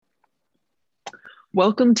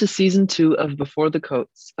Welcome to season two of Before the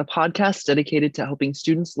Coats, a podcast dedicated to helping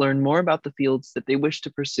students learn more about the fields that they wish to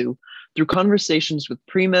pursue through conversations with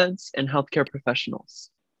pre-meds and healthcare professionals.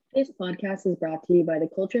 This podcast is brought to you by the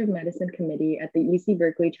Culture of Medicine Committee at the UC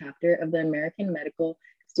Berkeley chapter of the American Medical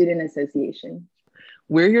Student Association.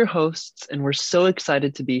 We're your hosts, and we're so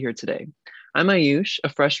excited to be here today. I'm Ayush, a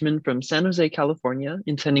freshman from San Jose, California,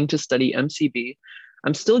 intending to study MCB.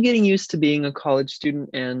 I'm still getting used to being a college student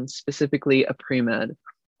and specifically a pre-med.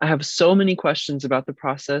 I have so many questions about the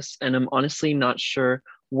process, and I'm honestly not sure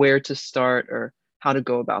where to start or how to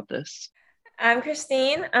go about this. I'm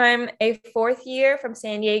Christine. I'm a fourth year from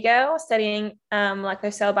San Diego studying molecular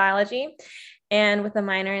cell biology and with a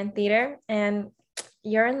minor in theater. And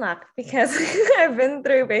you're in luck because I've been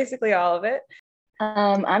through basically all of it.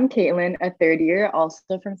 I'm Caitlin, a third year,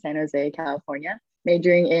 also from San Jose, California,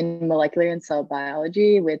 majoring in molecular and cell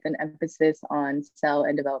biology with an emphasis on cell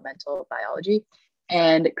and developmental biology.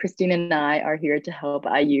 And Christine and I are here to help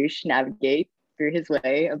Ayush navigate through his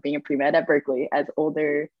way of being a pre-med at Berkeley as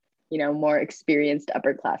older, more experienced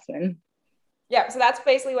upperclassmen. Yeah, so that's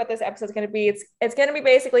basically what this episode is going to be. It's going to be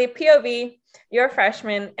basically POV, you're a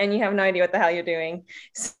freshman and you have no idea what the hell you're doing.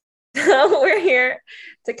 So we're here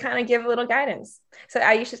to kind of give a little guidance. So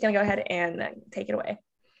Ayush is going to go ahead and take it away.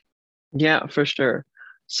 Yeah, for sure.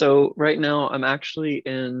 So right now I'm actually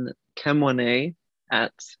in Chem 1A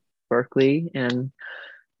at Berkeley, and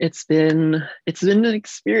it's been an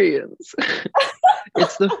experience.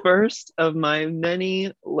 It's the first of my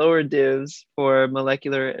many lower divs for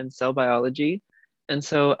molecular and cell biology. And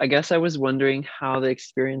so I guess I was wondering how the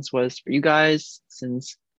experience was for you guys,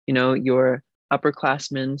 since, you're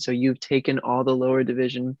upperclassmen, so you've taken all the lower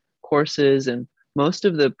division courses and most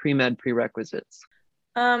of the pre-med prerequisites.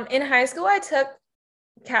 In high school, I took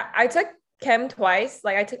chem twice.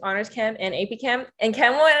 Like I took honors chem and AP chem, and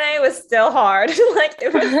chem 1A was still hard. Like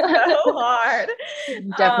it was so hard.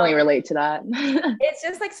 Definitely relate to that. It's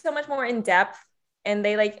just like so much more in depth, and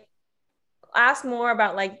they like ask more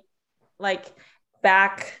about like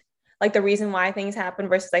back like the reason why things happen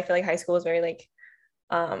versus I feel like high school is very like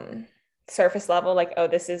surface level, like, oh,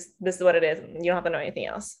 this is what it is. You don't have to know anything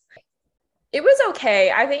else. It was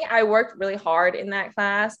okay. I think I worked really hard in that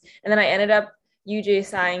class, and then I ended up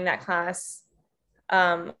UGSIing that class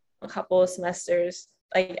a couple of semesters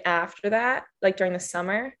like after that, like during the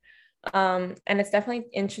summer. And it's definitely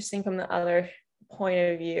interesting from the other point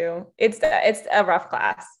of view. It's a rough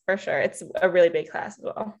class for sure. It's a really big class as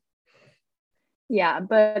well. Yeah,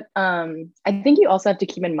 but I think you also have to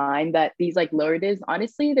keep in mind that these like lower divs,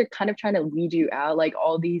 honestly, they're kind of trying to weed you out like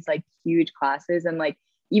all these like huge classes, and like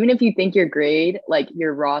even if you think your grade, like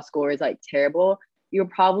your raw score is like terrible, they'll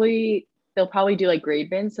probably do like grade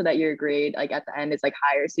bins so that your grade like at the end is like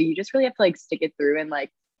higher. So you just really have to like stick it through and like,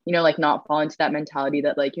 like not fall into that mentality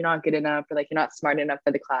that like you're not good enough or like you're not smart enough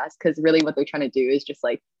for the class. Cause really what they're trying to do is just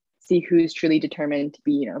like see who's truly determined to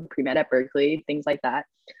be, pre-med at Berkeley, things like that.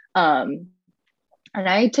 And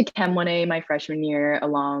I took Chem 1A my freshman year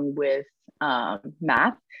along with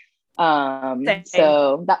math.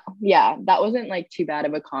 So that wasn't like too bad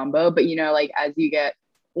of a combo, but like as you get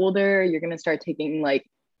older, you're gonna start taking like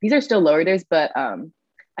these are still lower divs, but I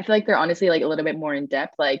feel like they're honestly like a little bit more in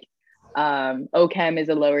depth. Like OChem is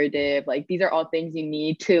a lower div. Like these are all things you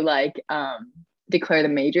need to like declare the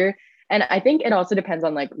major. And I think it also depends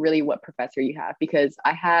on like really what professor you have, because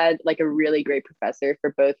I had like a really great professor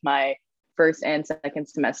for both my first and second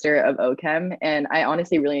semester of OChem. And I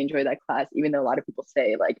honestly really enjoyed that class, even though a lot of people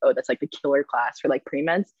say like, oh, that's like the killer class for like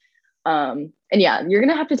pre-meds. And yeah, you're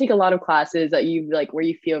gonna have to take a lot of classes that you like where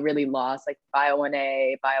you feel really lost, like Bio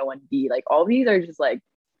 1A, Bio 1B, like all these are just like,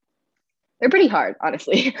 they're pretty hard,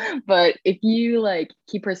 honestly. But if you like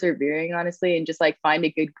keep persevering, honestly, and just like find a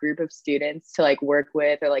good group of students to like work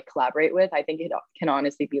with or like collaborate with, I think it can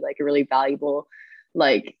honestly be like a really valuable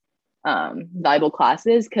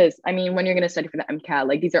classes. Because I mean, when you're going to study for the MCAT,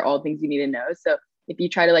 like these are all things you need to know. So if you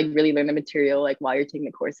try to like really learn the material like while you're taking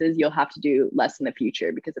the courses, you'll have to do less in the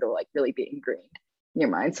future because it'll like really be ingrained in your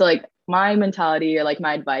mind. So like my mentality or like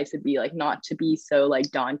my advice would be like not to be so like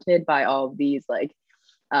daunted by all of these like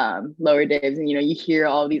lower divs, and you hear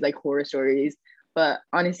all these like horror stories, but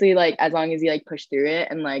honestly like as long as you like push through it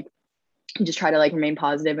and like just try to like remain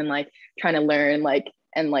positive and like trying to learn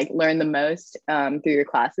learn the most through your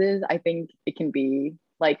classes, I think it can be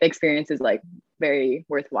like the experience is like very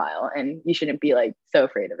worthwhile and you shouldn't be like so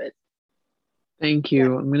afraid of it. Thank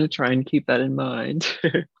you. I'm going to try and keep that in mind.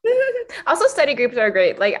 Also, study groups are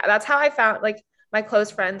great. Like that's how I found like my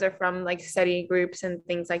close friends are from like study groups and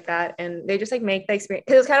things like that. And they just like make the experience,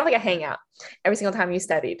 because it's kind of like a hangout every single time you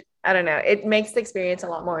studied. I don't know. It makes the experience a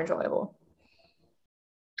lot more enjoyable.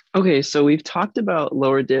 Okay, so we've talked about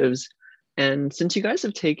lower divs, and since you guys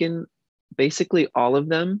have taken basically all of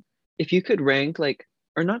them, if you could rank like,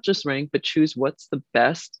 or not just rank, but choose what's the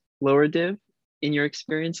best lower div in your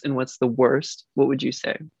experience and what's the worst, what would you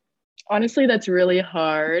say? Honestly, that's really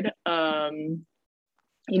hard.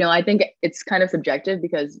 I think it's kind of subjective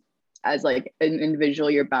because as like an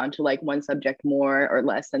individual, you're bound to like one subject more or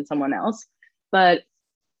less than someone else. But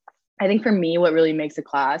I think for me, what really makes a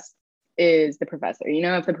class is the professor.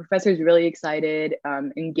 If the professor is really excited,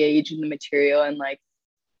 engaged in the material, and like,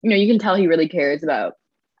 you can tell he really cares about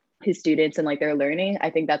his students and like their learning. I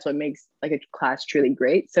think that's what makes like a class truly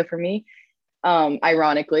great. So for me,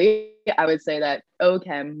 ironically, I would say that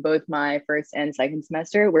OChem, both my first and second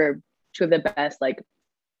semester, were two of the best like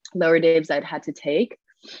lower divs I'd had to take.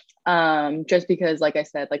 Just because, like I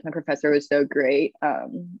said, like my professor was so great.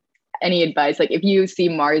 Any advice, like if you see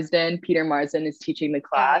Marsden, Peter Marsden is teaching the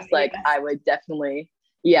class, like yes. I would definitely,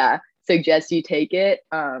 yeah, suggest you take it.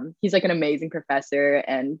 He's like an amazing professor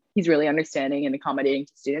and he's really understanding and accommodating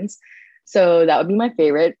to students. So that would be my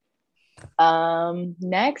favorite.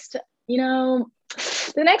 Next,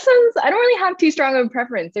 the next ones, I don't really have too strong of a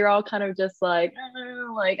preference. They're all kind of just like,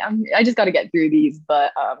 I just got to get through these.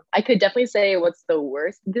 But I could definitely say what's the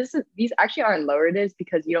worst. These actually aren't lower divs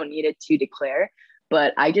because you don't need it to declare.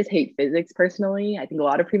 But I just hate physics personally. I think a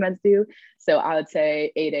lot of pre-meds do. So I would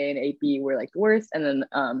say 8A and 8B were like the worst, and then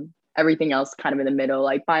everything else kind of in the middle,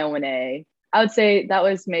 like Bio 1A. I would say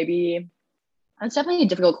that's definitely a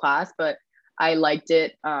difficult class, but I liked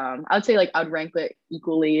it. I would say like I would rank it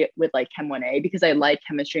equally with like Chem 1A because I like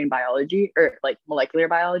chemistry and biology or like molecular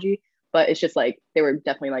biology, but it's just like they were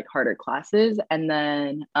definitely like harder classes. And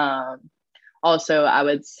then also I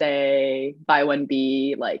would say Bio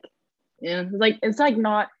 1B, like, it's like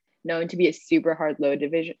not known to be a super hard lower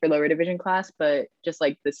division class, but just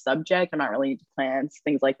like the subject, I'm not really into plants,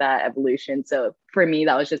 things like that, evolution. So for me,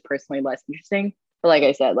 that was just personally less interesting. But like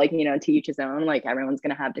I said, like, to each his own, like everyone's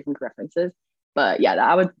gonna have different preferences. But yeah,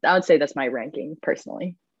 I would say that's my ranking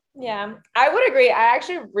personally. Yeah, I would agree. I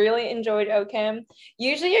actually really enjoyed OChem.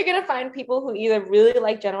 Usually you're going to find people who either really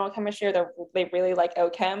like general chemistry or they really like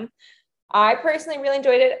OChem. I personally really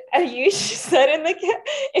enjoyed it. You said in the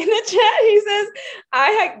chat, he says, I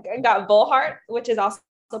had got Volhart, which is also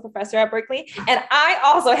a professor at Berkeley, and I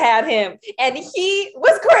also had him, and he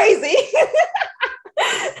was crazy.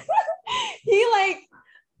 He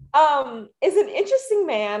is an interesting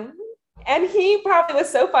man. And he probably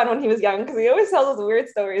was so fun when he was young because he always tells us weird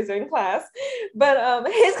stories during class. But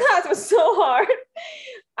his class was so hard.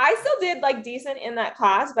 I still did like decent in that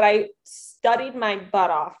class, but I studied my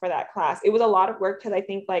butt off for that class. It was a lot of work because I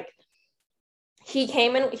think like he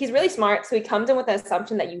came in, he's really smart. So he comes in with the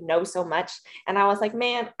assumption that you know so much. And I was like,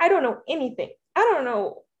 man, I don't know anything. I don't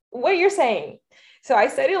know what you're saying. So I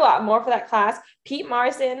studied a lot more for that class. Pete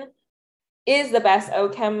Marsden is the best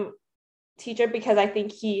OChem teacher because I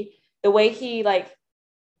think the way he like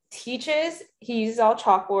teaches, he uses all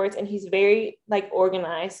chalkboards and he's very like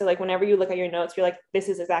organized. So like whenever you look at your notes, you're like, this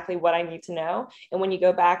is exactly what I need to know. And when you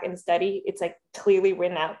go back and study, it's like clearly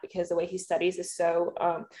written out because the way he studies is so,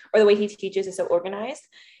 or the way he teaches is so organized.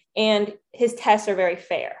 And his tests are very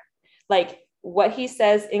fair. Like what he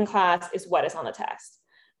says in class is what is on the test.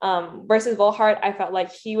 Versus Volhart, I felt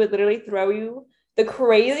like he would literally throw you the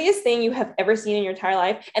craziest thing you have ever seen in your entire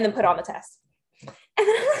life and then put it on the test.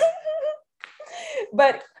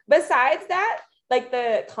 But besides that, like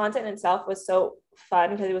the content itself was so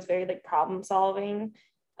fun because it was very like problem solving.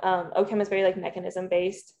 OChem is very like mechanism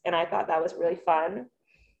based, and I thought that was really fun.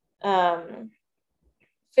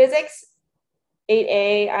 Physics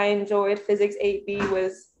 8A, I enjoyed. Physics 8B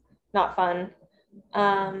was not fun.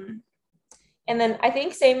 And then I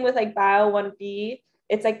think same with like Bio 1B.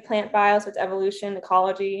 It's like plant bio, so it's evolution,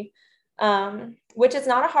 ecology, which is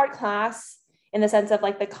not a hard class in the sense of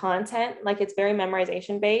like the content, like it's very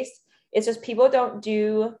memorization based. It's just people don't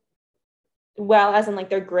do well, as in like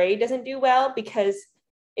their grade doesn't do well because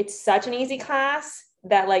it's such an easy class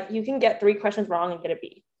that like you can get 3 questions wrong and get a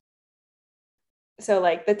B. So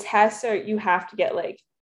like the tests you have to get like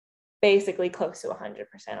basically close to 100%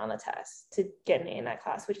 on the test to get an A in that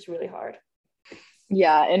class, which is really hard.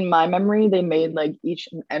 Yeah, in my memory, they made like each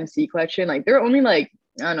MC question, like they're only like,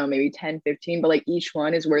 I don't know, maybe 10, 15, but like each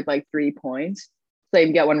one is worth like 3 points. So if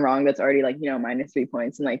you get one wrong, that's already like, minus 3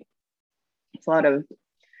 points. And like, it's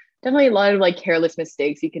definitely a lot of like careless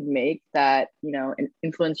mistakes you can make that,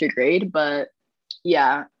 influence your grade. But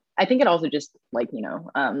yeah, I think it also just like,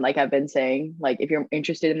 like I've been saying, like if you're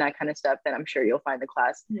interested in that kind of stuff, then I'm sure you'll find the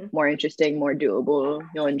class more interesting, more doable.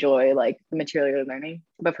 You'll enjoy like the material you're learning.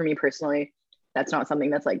 But for me personally, that's not something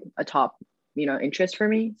that's like a top interest for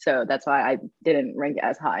me. So that's why I didn't rank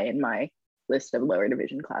as high in my list of lower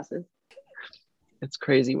division classes. It's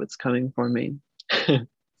crazy what's coming for me.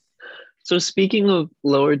 So speaking of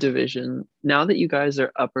lower division, now that you guys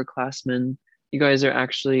are upperclassmen, you guys are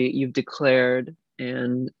actually, you've declared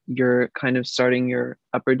and you're kind of starting your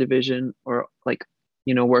upper division or like,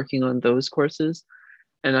 working on those courses.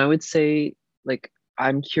 And I would say, like,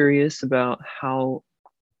 I'm curious about how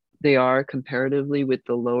they are comparatively with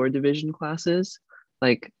the lower division classes.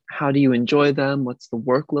 Like, how do you enjoy them? What's the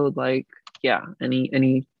workload like? Yeah,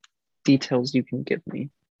 any details you can give me?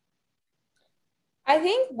 I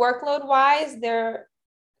think workload wise, they're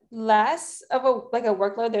less of a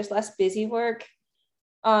workload. There's less busy work.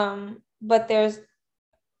 But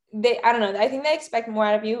I don't know. I think they expect more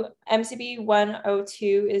out of you. MCB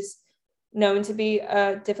 102 is known to be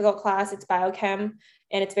a difficult class. It's biochem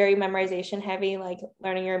and it's very memorization heavy, like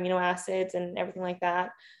learning your amino acids and everything like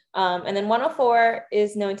that. And then 104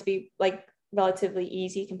 is known to be like relatively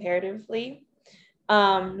easy comparatively.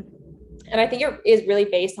 And I think it is really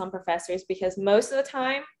based on professors because most of the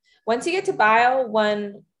time, once you get to Bio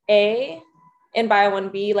 1A and Bio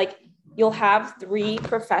 1B, like you'll have 3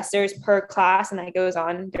 professors per class, and that goes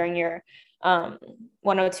on during your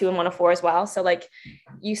 102 and 104 as well. So like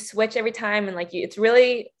you switch every time, and like it's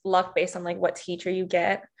really luck based on like what teacher you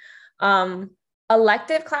get.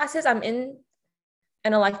 Elective classes, am I in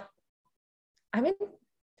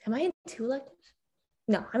 2 electives?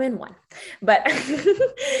 No, I'm in 1. But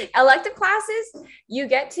elective classes, you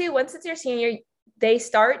get to, once it's your senior, they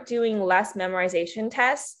start doing less memorization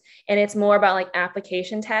tests, and it's more about like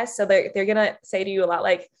application tests. So they're going to say to you a lot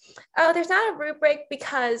like, oh, there's not a rubric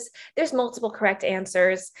because there's multiple correct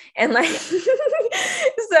answers. And like,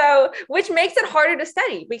 so, which makes it harder to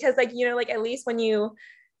study because like, like at least when you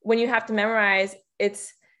have to memorize,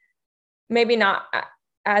 it's maybe not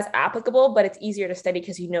as applicable, but it's easier to study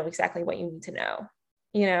because you know exactly what you need to know.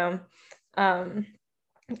 And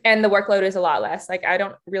the workload is a lot less. Like I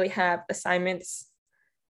don't really have assignments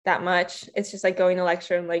that much. It's just like going to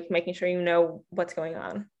lecture and like making sure you know what's going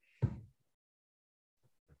on.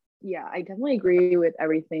 Yeah, I definitely agree with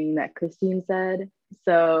everything that Christine said.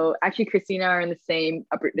 So actually Christina are in the same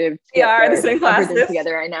upper div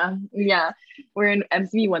together right now. Yeah, we're in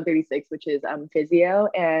MCB 136, which is physio,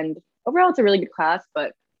 and overall it's a really good class,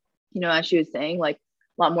 but as she was saying, like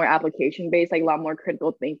a lot more application based, like a lot more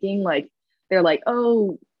critical thinking. Like they're like,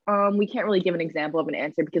 oh, we can't really give an example of an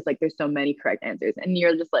answer because like there's so many correct answers, and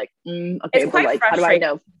you're just like, okay, but like how do I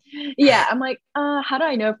know? Yeah, I'm like, how do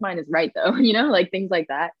I know if mine is right though? Like things like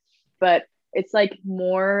that. But it's like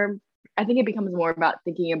more, I think it becomes more about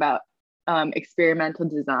thinking about experimental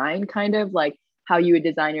design, kind of like how you would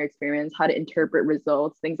design your experiments, how to interpret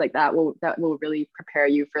results, things like that will really prepare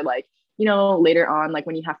you for like, later on, like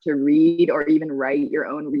when you have to read or even write your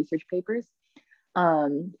own research papers.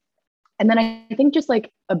 And then I think just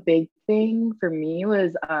like a big thing for me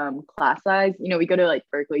was class size. We go to like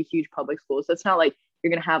Berkeley, huge public school. So it's not like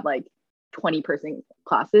you're going to have like 20-person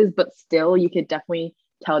classes, but still you could definitely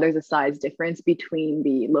tell there's a size difference between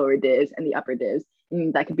the lower divs and the upper divs.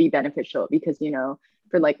 And that could be beneficial because,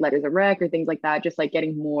 for like letters of rec or things like that, just like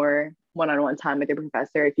getting more one-on-one time with your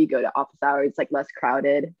professor. If you go to office hours, it's like less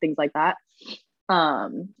crowded, things like that.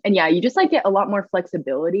 And yeah, you just like get a lot more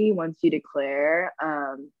flexibility once you declare,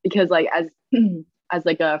 because like as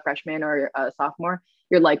like a freshman or a sophomore,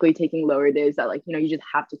 you're likely taking lower divs that like, you just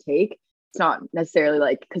have to take. It's not necessarily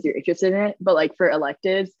like because you're interested in it, but like for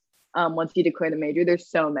electives, once you declare the major, there's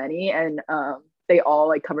so many, and they all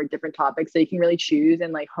like cover different topics, so you can really choose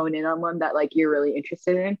and like hone in on one that like you're really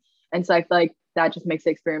interested in. And so I feel like that just makes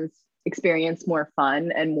the experience more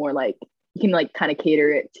fun and more like you can like kind of cater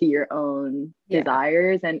it to your own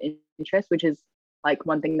desires and interests, which is like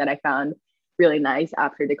one thing that I found really nice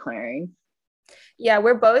after declaring. Yeah,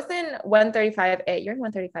 we're both in 135A. You're in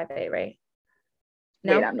 135A, right?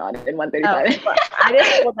 No, wait, I'm not in 135A. Oh, I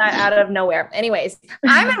just pulled that out of nowhere. Anyways,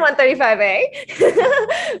 I'm in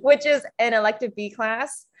 135A, which is an elective B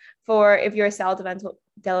class for if you're a cell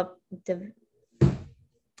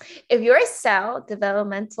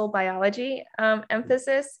developmental biology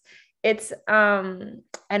emphasis. It's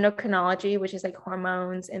endocrinology, which is like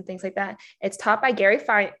hormones and things like that. It's taught by Gary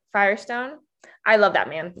Firestone. I love that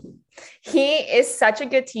man. He is such a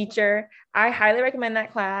good teacher. I highly recommend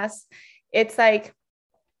that class. It's like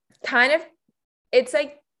actually,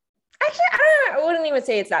 I wouldn't even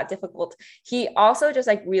say it's that difficult. He also just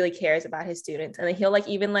like really cares about his students, and he'll like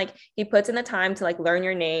even like he puts in the time to like learn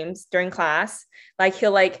your names during class. Like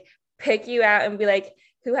he'll like pick you out and be like,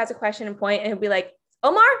 who has a question and point, and he'll be like,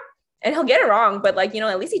 Omar, and he'll get it wrong, but like,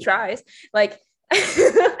 at least he tries. Like,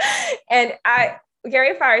 And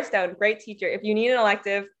Gary Firestone, great teacher. If you need an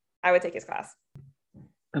elective, I would take his class.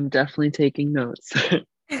 I'm definitely taking notes.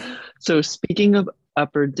 So speaking of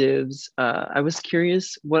upper divs, I was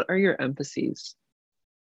curious, what are your emphases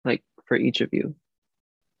like for each of you?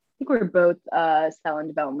 Think we're both cell and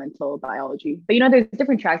developmental biology, but you know, there's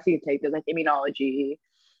different tracks you can take. There's like immunology,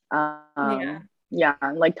 Yeah. yeah,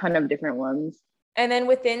 like ton of different ones. And then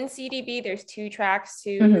within CDB, there's 2 tracks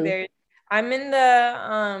too. Mhm. I'm in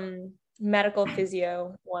the medical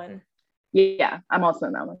physio one. Yeah, I'm also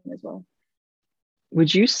in that one as well.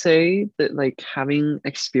 Would you say that like having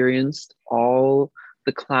experienced all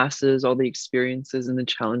the classes, all the experiences and the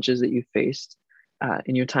challenges that you faced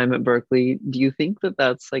in your time at Berkeley, do you think that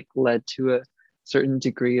that's like led to a certain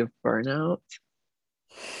degree of burnout?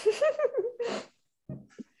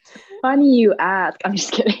 Funny you ask. I'm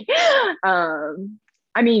just kidding.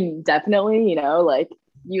 I mean, definitely, you know, like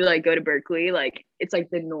you like go to Berkeley, like it's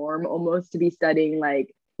like the norm almost to be studying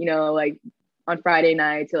like, you know, like on Friday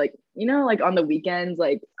nights or like, you know, like on the weekends,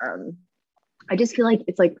 like I just feel like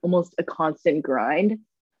it's like almost a constant grind,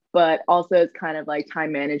 but also it's kind of like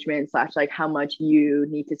time management slash like how much you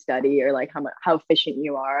need to study or like how efficient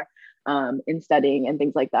you are in studying and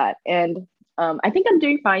things like that. And I think I'm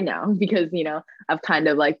doing fine now because you know I've kind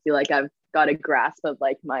of like feel like I've got a grasp of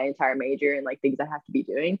like my entire major and like things I have to be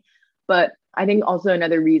doing. But I think also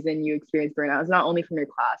another reason you experience burnout is not only from your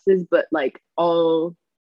classes, but like all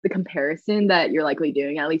the comparison that you're likely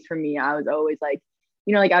doing. At least for me, I was always like,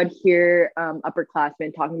 you know, like I would hear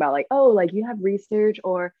upperclassmen talking about like, oh, like you have research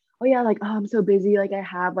or oh yeah, like oh, I'm so busy. Like I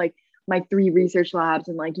have like my 3 research labs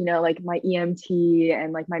and like, you know, like my EMT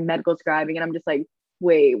and like my medical scribing. And I'm just like,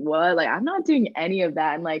 wait, what? Like I'm not doing any of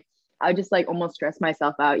that. And like I just like almost stress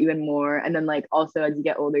myself out even more. And then like also as you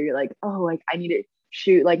get older, you're like, oh, like I need to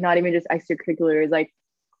shoot, like not even just extracurriculars,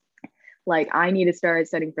 like I need to start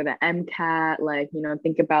studying for the MCAT, like, you know,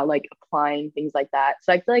 think about like applying things like that.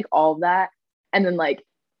 So I feel like all of that. And then like,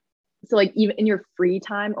 so like even in your free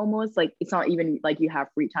time almost, like it's not even like you have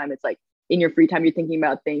free time. It's like in your free time, you're thinking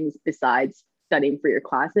about things besides studying for your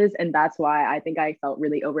classes. And that's why I think I felt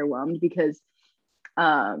really overwhelmed because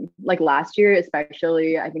like last year,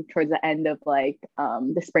 especially, I think towards the end of like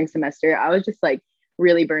the spring semester, I was just like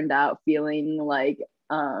really burned out, feeling like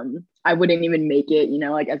I wouldn't even make it, you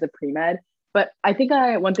know, like as a pre-med. But I think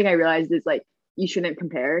one thing I realized is like you shouldn't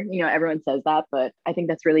compare. You know, everyone says that, but I think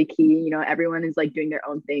that's really key. You know, everyone is like doing their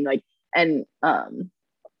own thing, like, and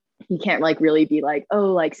you can't like really be like,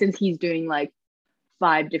 oh, like since he's doing like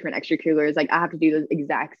 5 different extracurriculars, like I have to do those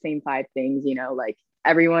exact same 5 things, you know, like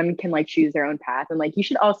everyone can like choose their own path. And like you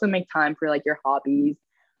should also make time for like your hobbies,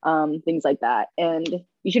 things like that. And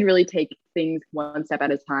you should really take things one step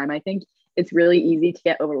at a time. I think it's really easy to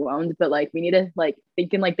get overwhelmed, but like we need to like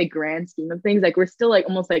think in like the grand scheme of things. Like we're still like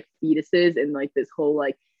almost like fetuses in like this whole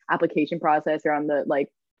like application process or on the like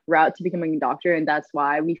route to becoming a doctor. And that's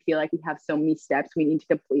why we feel like we have so many steps we need to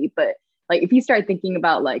complete. But like if you start thinking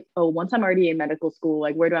about like, oh, once I'm already in medical school,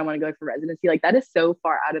 like where do I want to go for residency? Like that is so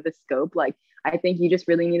far out of the scope. Like I think you just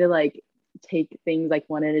really need to like take things like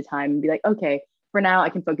one at a time and be like, okay, for now I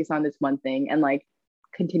can focus on this one thing and like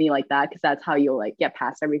continue like that because that's how you'll like get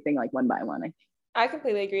past everything like one by one. I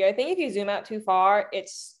completely agree. I think if you zoom out too far, it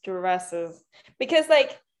stresses because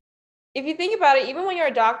like if you think about it, even when you're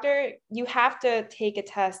a doctor, you have to take a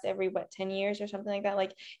test every 10 years or something like that.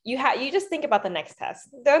 Like you just think about the next test.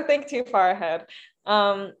 Don't think too far ahead.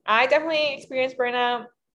 I definitely experienced burnout.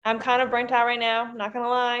 I'm kind of burnt out right now, not gonna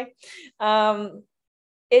lie.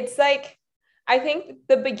 It's like I think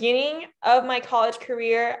the beginning of my college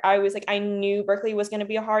career, I was like, I knew Berkeley was gonna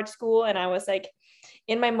be a hard school, and I was like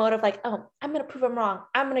in my mode of like, oh, I'm going to prove them wrong.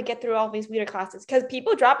 I'm going to get through all these weird classes because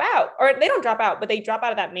people drop out or they don't drop out, but they drop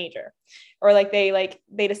out of that major or like they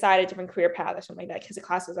decide a different career path or something like that because the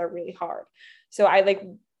classes are really hard. So I like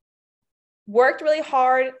worked really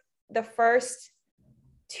hard the first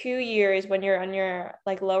 2 years when you're on your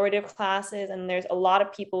like lower div classes and there's a lot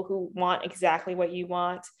of people who want exactly what you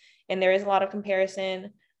want and there is a lot of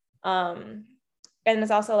comparison. And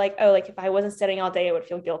it's also like, oh, like if I wasn't studying all day, I would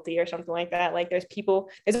feel guilty or something like that. Like there's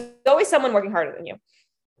always someone working harder than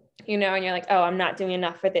you know, and you're like, oh, I'm not doing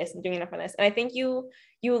enough for this and doing enough for this. And I think you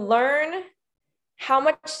learn how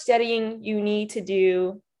much studying you need to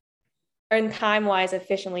do and time-wise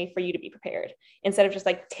efficiently for you to be prepared instead of just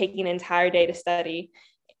like taking an entire day to study.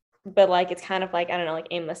 But like, it's kind of like, I don't know, like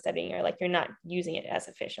aimless studying or like you're not using it as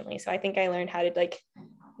efficiently. So I think I learned how to like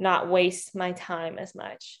not waste my time as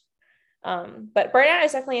much. But burnout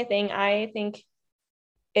is definitely a thing. I think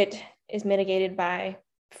it is mitigated by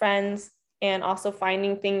friends and also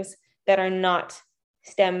finding things that are not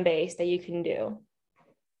STEM based that you can do.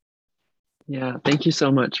 Yeah, thank you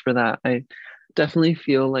so much for that. I definitely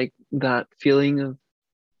feel like that feeling of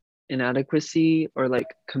inadequacy or like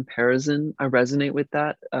comparison. I resonate with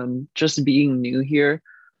that. Just being new here,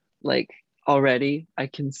 like already I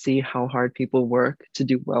can see how hard people work to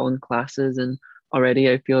do well in classes. And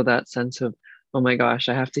already I feel that sense of, oh my gosh,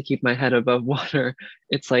 I have to keep my head above water.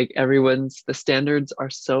 It's like the standards are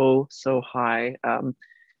so, so high.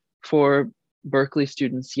 For Berkeley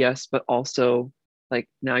students, yes, but also like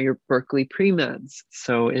now you're Berkeley pre-meds.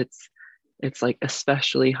 So it's like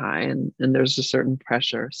especially high, and there's a certain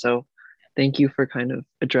pressure. So thank you for kind of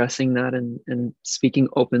addressing that and speaking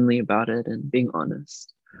openly about it and being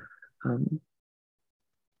honest. Um,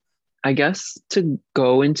 I guess to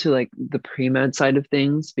go into like the pre-med side of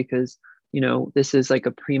things, because this is like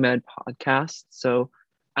a pre-med podcast. So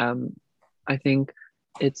um, I think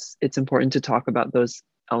it's important to talk about those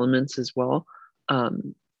elements as well.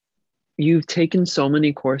 Um, you've taken so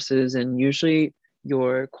many courses, and usually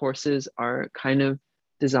your courses are kind of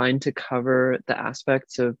designed to cover the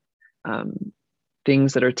aspects of um,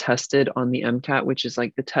 things that are tested on the MCAT, which is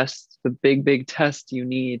like the test, the big test you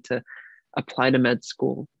need to apply to med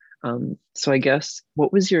school. So I guess,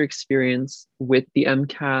 what was your experience with the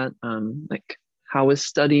MCAT? Like, how was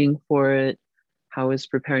studying for it? How was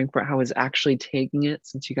preparing for it? How was actually taking it,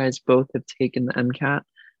 since you guys both have taken the MCAT?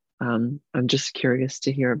 I'm just curious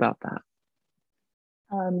to hear about that.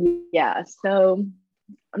 Yeah, so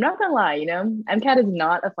I'm not gonna lie, MCAT is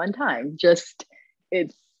not a fun time. Just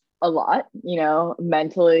it's a lot,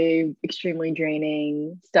 mentally extremely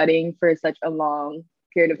draining, studying for such a long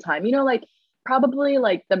period of time. Like probably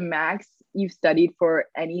like the max you've studied for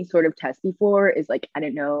any sort of test before is like, I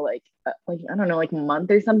don't know, like I don't know, like a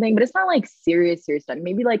month or something, but it's not like serious study.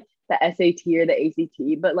 Maybe like the SAT or the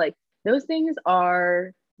ACT, but like those things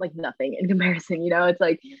are like nothing in comparison. It's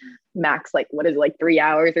like max, like what is it, like 3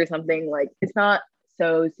 hours or something. Like it's not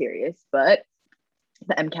so serious, but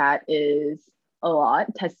the MCAT is a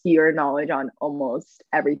lot, tests your knowledge on almost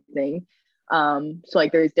everything. So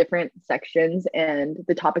like there's different sections, and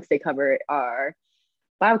the topics they cover are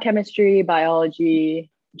biochemistry, biology,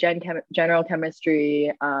 general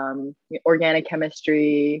chemistry, organic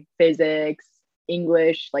chemistry, physics,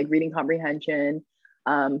 English, like reading comprehension,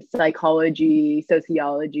 psychology,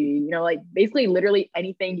 sociology, like basically literally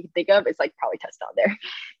anything you think of, it's like probably tested on there.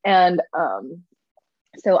 And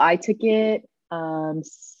so I took it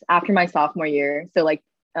after my sophomore year. So like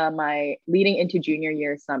my leading into junior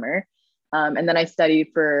year summer. And then I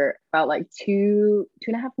studied for about like 2.5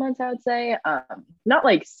 months, I would say. Not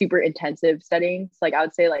like super intensive studying. So like I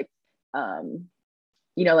would say like,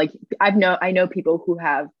 like I know people who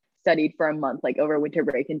have studied for a month, like over winter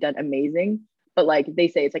break, and done amazing. But like they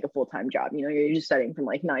say it's like a full-time job, you're just studying from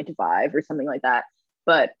like 9 to 5 or something like that.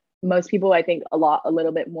 But most people, I think, a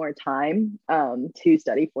little bit more time to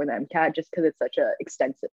study for the MCAT, just because it's such a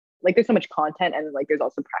extensive, like there's so much content, and like there's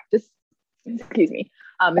also practice. Excuse me.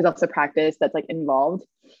 There's also practice that's like involved.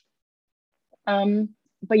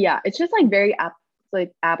 But yeah, it's just like very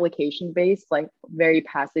like application based, like very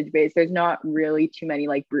passage based. There's not really too many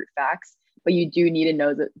like brute facts, but you do need to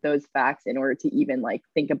know those facts in order to even like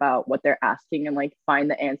think about what they're asking and like find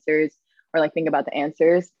the answers, or like think about the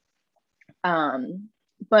answers.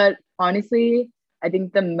 But honestly, I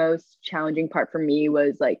think the most challenging part for me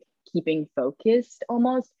was like keeping focused,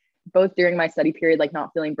 almost both during my study period, like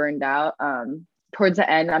not feeling burned out. Towards the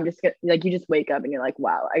end, I'm just like, you just wake up and you're like,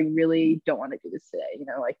 wow, I really don't want to do this today.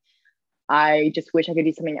 Like I just wish I could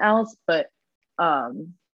do something else. But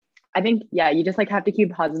I think, yeah, you just like have to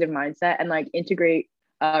keep a positive mindset and like integrate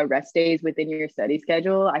rest days within your study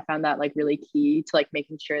schedule. I found that like really key to like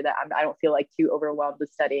making sure that I don't feel like too overwhelmed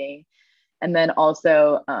with studying. And then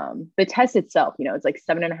also the test itself, it's like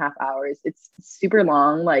 7.5 hours. It's super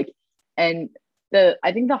long. Like, and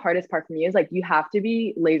I think the hardest part for me is like, you have to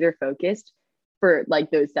be laser focused for like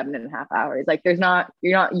those 7.5 hours. Like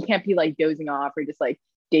you can't be like dozing off or just like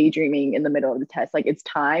daydreaming in the middle of the test. Like it's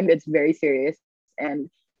timed, it's very serious, and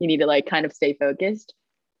you need to like kind of stay focused,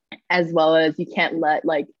 as well as you can't let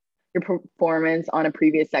like your performance on a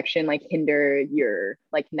previous section like hinder your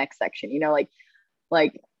like next section,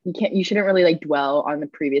 like you shouldn't really like dwell on the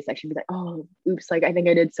previous section, be like, oh oops, like I think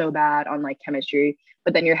I did so bad on like chemistry,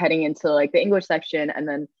 but then you're heading into like the English section, and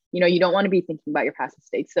then you don't want to be thinking about your past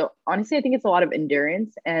mistakes. So honestly, I think it's a lot of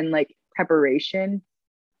endurance and like preparation,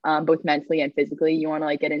 both mentally and physically. You want to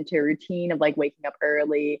like get into a routine of like waking up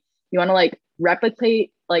early. You want to like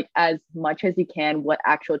replicate like as much as you can what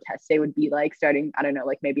actual test day would be like, starting, I don't know,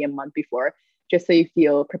 like maybe a month before, just so you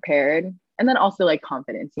feel prepared. And then also like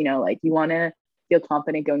confidence, like you want to feel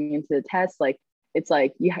confident going into the test. Like it's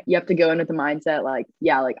like you have to go in with the mindset like,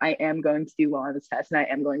 yeah, like I am going to do well on this test and I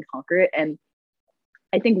am going to conquer it. And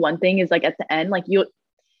I think one thing is like at the end, like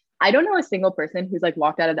I don't know a single person who's like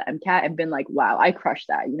walked out of the MCAT and been like, wow, I crushed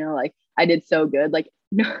that, you know, like I did so good. Like,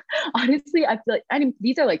 no, honestly, I feel like, I mean,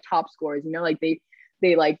 these are like top scores, you know, like they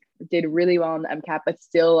like did really well on the MCAT, but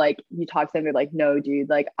still like you talk to them, they're like, no, dude,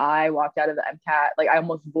 like I walked out of the MCAT, like I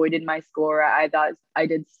almost voided my score. I thought I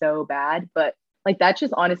did so bad, but like that's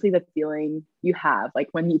just honestly the feeling you have. Like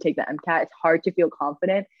when you take the MCAT, it's hard to feel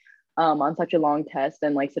confident on such a long test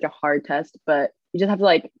and like such a hard test, but you just have to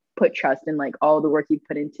like put trust in like all the work you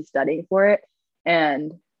put into studying for it.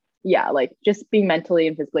 And yeah, like just being mentally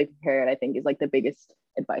and physically prepared, I think is like the biggest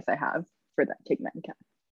advice I have for that taking that MCAT.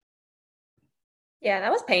 Yeah,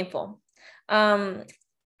 that was painful. The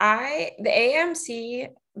AAMC,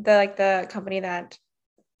 the company that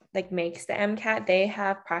like makes the MCAT, they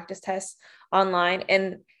have practice tests online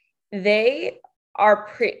and they are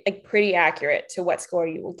pretty accurate to what score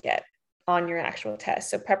you will get on your actual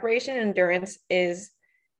test. So preparation and endurance is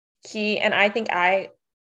key. And I think I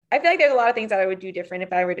feel like there's a lot of things that I would do different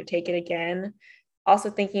if I were to take it again.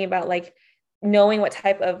 Also thinking about like knowing what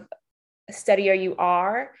type of studier you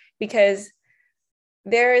are, because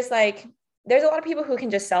there's a lot of people who can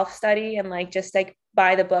just self-study and like just like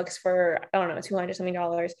buy the books for, I don't know, $200 something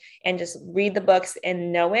and just read the books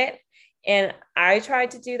and know it. And I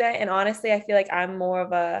tried to do that. And honestly, I feel like I'm more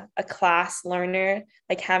of a class learner,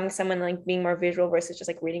 like having someone like being more visual versus just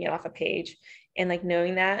like reading it off a page and like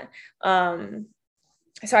knowing that.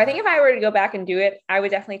 So I think if I were to go back and do it, I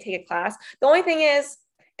would definitely take a class. The only thing is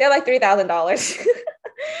they're like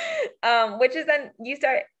 $3,000, which is then you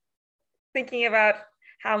start thinking about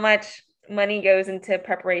how much money goes into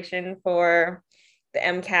preparation for the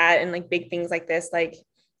MCAT and like big things like this. Like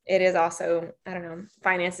it is also, I don't know,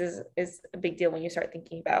 finances is a big deal when you start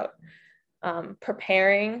thinking about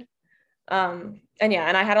preparing. And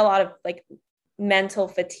I had a lot of like mental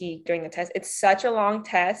fatigue during the test. It's such a long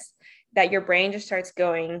test that your brain just starts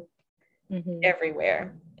going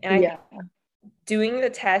everywhere. And I think doing the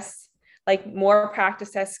tests, like more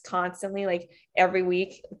practice tests constantly, like every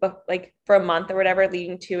week, but like for a month or whatever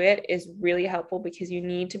leading to it is really helpful because you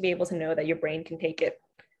need to be able to know that your brain can take it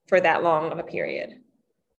for that long of a period.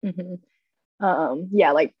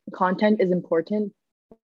 Like content is important,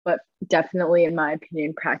 but definitely in my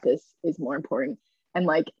opinion, practice is more important. And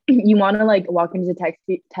like you want to like walk into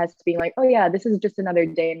the test being like, oh yeah, this is just another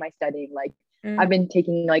day in my studying. Like I've been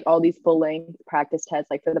taking like all these full length practice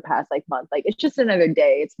tests like for the past like month. Like it's just another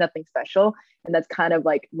day. It's nothing special. And that's kind of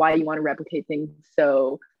like why you want to replicate things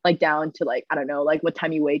so like down to like, I don't know, like what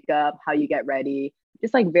time you wake up, how you get ready,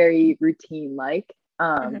 just like very routine like.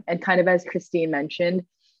 And kind of as Christine mentioned,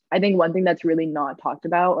 I think one thing that's really not talked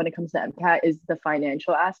about when it comes to MCAT is the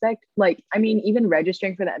financial aspect. Like, I mean, even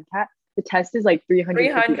registering for the MCAT, the test is like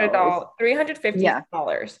 $350.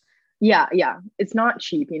 $350. Yeah. It's not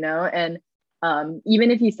cheap, you know? And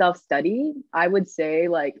even if you self-study, I would say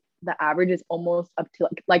like the average is almost up to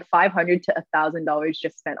like $500 to $1,000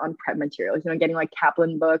 just spent on prep materials, you know, getting like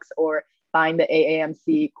Kaplan books or buying the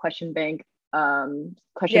AAMC question bank. All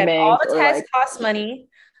the tests cost money.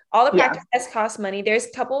 All the practice tests cost money. There's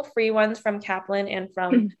a couple of free ones from Kaplan and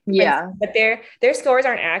from Princeton, but their scores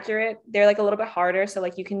aren't accurate. They're like a little bit harder. So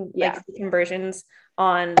like you can like see conversions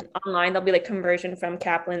online. There'll be like conversion from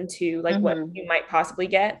Kaplan to like what you might possibly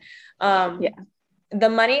get. The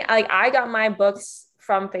money, like I got my books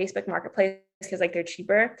from Facebook Marketplace because like they're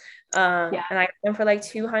cheaper. And I got them for like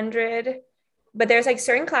 $200. But there's like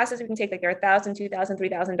certain classes we can take, like they're $1,000, $2,000,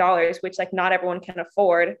 $3,000, which like not everyone can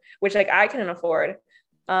afford, which like I couldn't afford.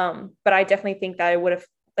 But I definitely think that it would have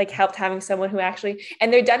like helped having someone who actually,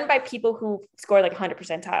 and they're done by people who score like 100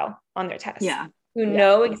 percentile on their test, who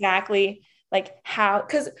know exactly like how,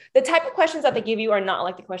 because the type of questions that they give you are not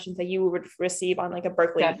like the questions that you would receive on like a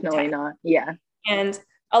Berkeley definitely test. Not And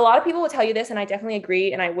a lot of people will tell you this, and I definitely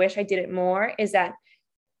agree, and I wish I did it more, is that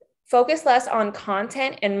focus less on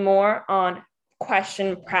content and more on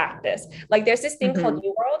question practice. Like there's this thing called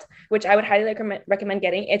UWorld, which I would highly recommend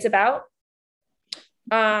getting. It's about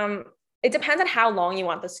it depends on how long you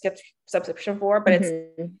want the subscription for, but it's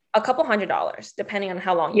a couple $100 depending on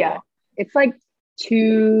how long you want. It's like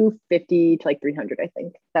 $250 to like $300, I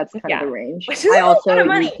think. That's kind of the range. I also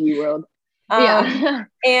use UWorld.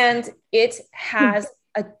 And it has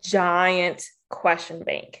a giant question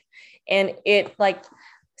bank, and it like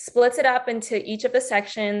splits it up into each of the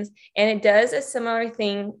sections, and it does a similar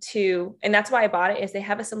thing to, and that's why I bought it, is they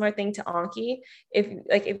have a similar thing to Anki.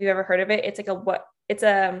 If you've ever heard of it, it's like a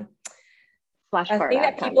flashcard thing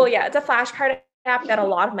that people, it's a flashcard app that a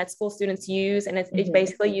lot of med school students use, and it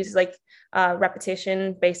basically uses like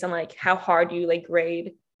repetition based on like how hard you like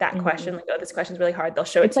grade that question. Like, oh, this question's really hard. They'll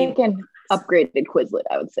show it to you. It's like an upgraded Quizlet,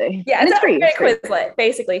 I would say. Yeah, and it's free. It's free. Quizlet,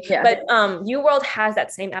 basically. Yeah. But UWorld has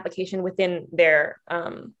that same application within their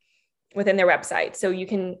website, so you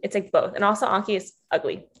can. It's like both. And also, Anki is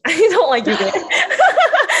ugly. I don't like using it.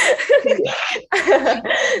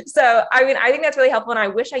 So I mean, I think that's really helpful, and I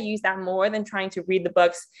wish I used that more than trying to read the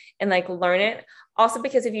books and like learn it. Also,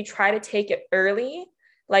 because if you try to take it early,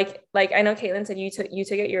 like I know Caitlin said you took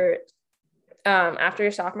it your after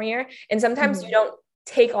your sophomore year, and sometimes you don't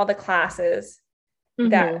take all the classes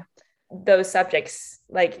that those subjects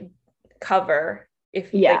like cover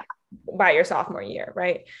if like, by your sophomore year,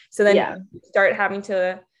 right? So then you start having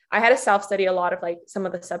to. I had to self-study a lot of like some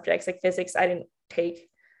of the subjects, like physics. I didn't take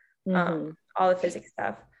all the physics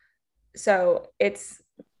stuff. So it's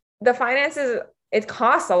the finances. It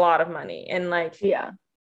costs a lot of money, and like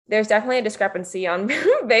there's definitely a discrepancy on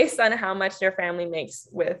based on how much your family makes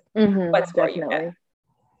with what score you get.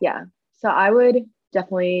 Yeah. So I would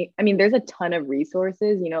definitely, I mean, there's a ton of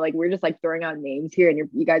resources, you know, like we're just like throwing out names here and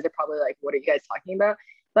you guys are probably like, what are you guys talking about?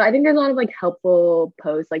 But I think there's a lot of like helpful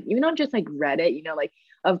posts, like even on just like Reddit, you know, like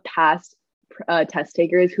of past test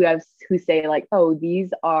takers who say like, oh, these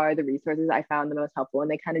are the resources I found the most helpful,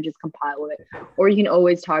 and they kind of just compile it. Or you can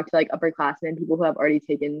always talk to like upperclassmen, people who have already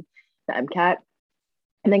taken the MCAT.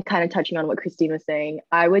 And then kind of touching on what Christine was saying,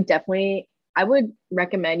 I would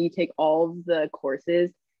recommend you take all of the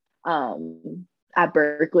courses at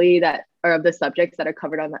Berkeley that are of the subjects that are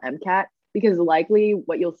covered on the MCAT, because likely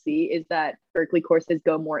what you'll see is that Berkeley courses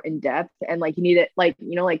go more in depth, and like you need it, like,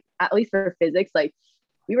 you know, like at least for physics, like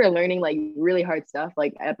we were learning like really hard stuff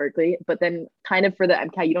like at Berkeley, but then kind of for the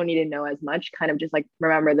MCAT, you don't need to know as much, kind of just like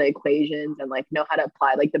remember the equations and like know how to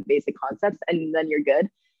apply like the basic concepts, and then you're good.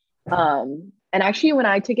 And actually when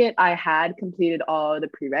I took it, I had completed all the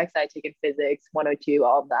prereqs. I had taken physics, 102,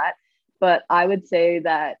 all of that. But I would say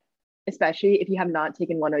that especially if you have not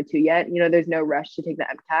taken 102 yet, you know, there's no rush to take the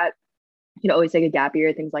MCAT. You can always take a gap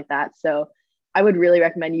year, things like that. So I would really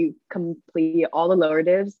recommend you complete all the lower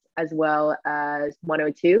divs as well as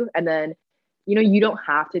 102. And then, you know, you don't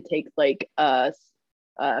have to take like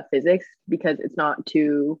physics, because it's not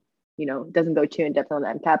too, you know, it doesn't go too in depth on the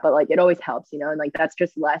MCAT, but like it always helps, you know, and like that's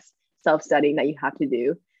just less self-studying that you have to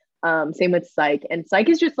do. Same with psych, and psych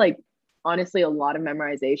is just like honestly a lot of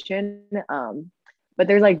memorization. But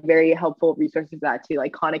there's like very helpful resources for that too.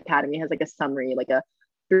 Like Khan Academy has like a summary, like a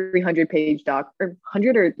 300 page doc, or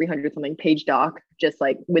 100 or 300 something page doc, just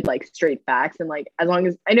like with like straight facts. And like, as long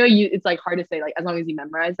as, I know it's like hard to say, like as long as you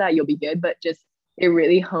memorize that, you'll be good, but just it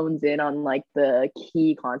really hones in on like the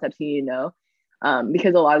key concepts you need to know.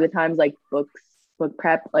 Because a lot of the times like book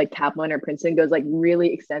prep, like Kaplan or Princeton goes like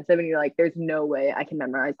really extensive, and you're like, there's no way I can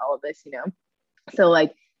memorize all of this, you know? So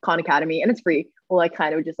like Khan Academy, and it's free, will like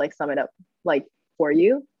kind of just like sum it up like for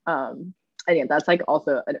you. And yeah, that's like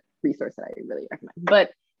also a resource that I really recommend.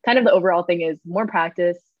 But kind of the overall thing is more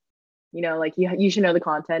practice, you know, like you should know the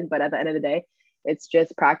content, but at the end of the day, it's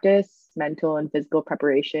just practice, mental and physical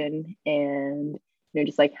preparation, and, you know,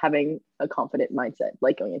 just like having a confident mindset,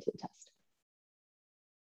 like going into the test.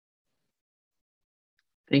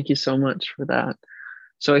 Thank you so much for that.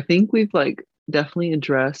 So I think we've like definitely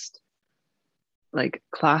addressed like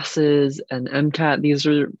classes and MCAT. These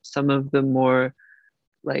are some of the more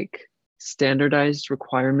like standardized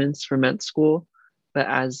requirements for med school. But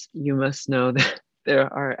as you must know, that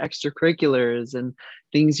there are extracurriculars and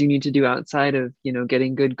things you need to do outside of, you know,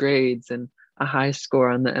 getting good grades and a high score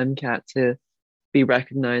on the MCAT to be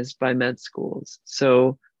recognized by med schools.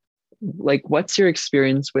 So like, what's your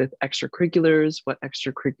experience with extracurriculars? What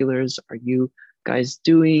extracurriculars are you guys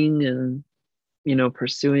doing and, you know,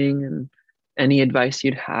 pursuing? And any advice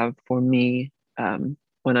you'd have for me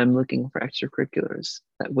when I'm looking for extracurriculars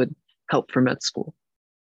that would help for med school?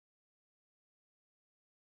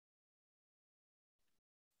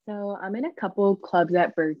 So I'm in a couple clubs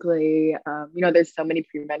at Berkeley. You know, there's so many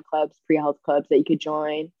pre-med clubs, pre-health clubs that you could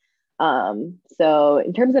join. So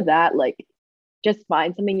in terms of that, like, just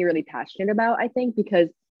find something you're really passionate about, I think, because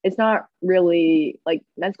it's not really like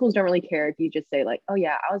med schools don't really care if you just say like, oh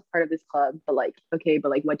yeah, I was part of this club, but like, okay, but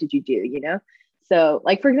like, what did you do? You know? So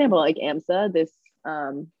like, for example, like AMSA, this,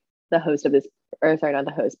 the host of this, or sorry, not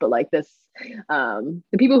the host, but like this, the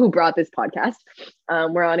people who brought this podcast,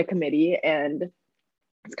 were on a committee, and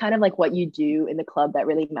it's kind of like what you do in the club that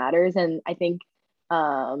really matters. And I think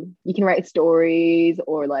you can write stories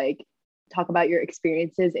or like talk about your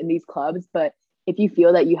experiences in these clubs, but if you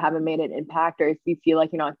feel that you haven't made an impact, or if you feel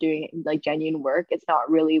like you're not doing like genuine work, it's not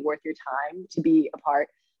really worth your time to be a part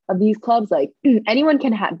of these clubs, like anyone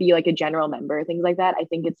can be like a general member, things like that. I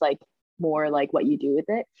think it's like more like what you do with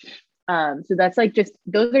it. So that's like just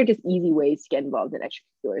those are just easy ways to get involved in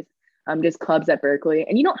extracurriculars. Just clubs at Berkeley,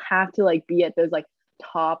 and you don't have to like be at those like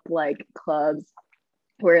top like clubs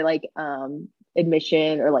where like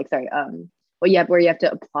admission or like sorry where you have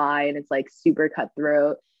to apply and it's like super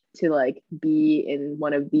cutthroat to like be in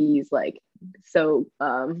one of these like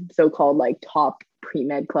so-called like top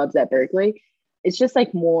pre-med clubs at Berkeley. It's just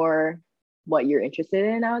like more what you're interested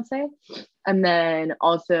in, I would say. And then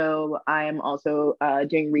also I am also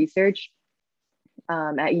doing research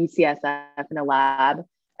at UCSF in a lab,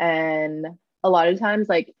 and a lot of times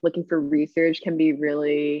like looking for research can be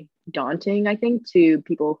really daunting, I think, to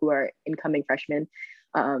people who are incoming freshmen.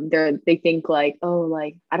 They think like, oh,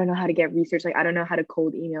 like I don't know how to get research, like I don't know how to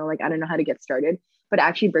cold email, like I don't know how to get started. But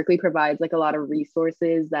actually Berkeley provides like a lot of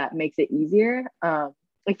resources that makes it easier.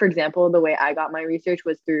 Like for example, the way I got my research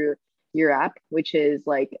was through URAP, which is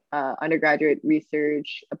like undergraduate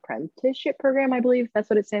research apprenticeship program, I believe that's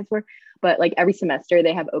what it stands for. But like every semester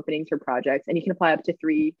they have openings for projects, and you can apply up to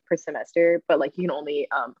 3 per semester, but like you can only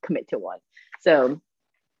commit to 1. So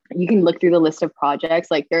you can look through the list of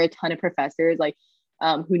projects. Like there are a ton of professors like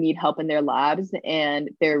who need help in their labs,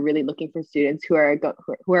 and they're really looking for students who are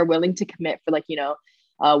willing to commit for like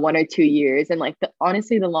 1 or 2 years. And like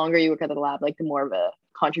honestly, the longer you work at the lab, like the more of a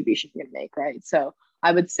contribution you're gonna make, right? So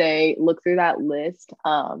I would say look through that list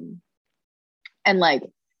and like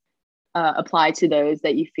apply to those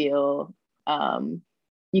that you feel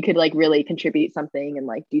you could like really contribute something and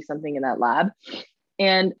like do something in that lab.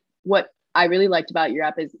 And what I really liked about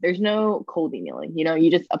URAP is there's no cold emailing,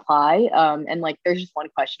 you just apply and like there's just one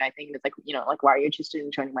question, I think, it's like, like why are you interested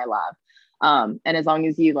in joining my lab? And as long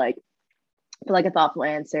as you like feel like a thoughtful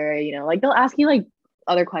answer, like they'll ask you like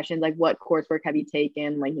other questions like what coursework have you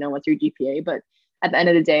taken, like what's your GPA, but at the end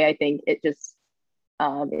of the day, I think it just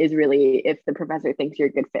is really if the professor thinks you're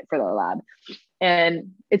a good fit for the lab.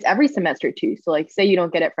 And it's every semester too. So like say you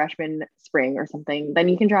don't get it freshman spring or something, then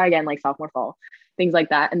you can try again like sophomore fall, things like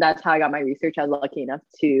that. And that's how I got my research. I was lucky enough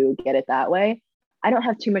to get it that way. I don't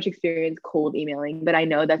have too much experience cold emailing, but I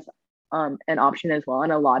know that's an option as well.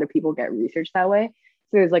 And a lot of people get research that way.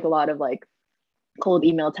 So there's like a lot of like cold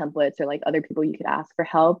email templates or like other people you could ask for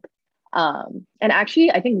help. And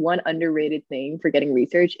actually, I think one underrated thing for getting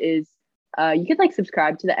research is you could like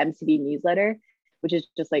subscribe to the MCB newsletter, which is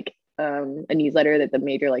just like a newsletter that the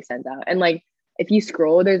major like sends out. And like if you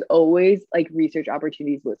scroll, there's always like research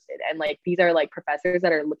opportunities listed. And like these are like professors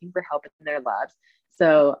that are looking for help in their labs.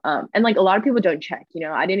 So and like a lot of people don't check,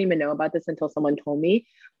 I didn't even know about this until someone told me,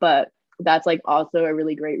 but that's like also a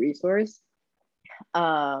really great resource.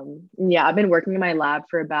 Yeah, I've been working in my lab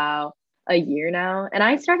for about a year now, and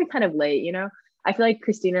I started kind of late. I feel like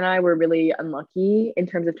Christine and I were really unlucky in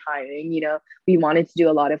terms of timing. We wanted to do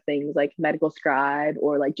a lot of things like medical scribe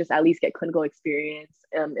or like just at least get clinical experience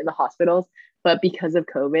in the hospitals, but because of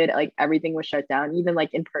COVID, like everything was shut down, even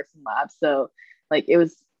like in-person labs. So like it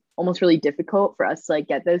was almost really difficult for us to like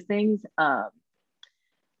get those things.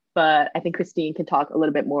 But I think Christine can talk a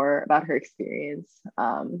little bit more about her experience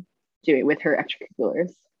doing with her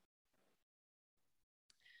extracurriculars.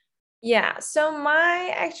 Yeah, so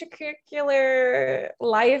my extracurricular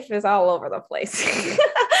life is all over the place.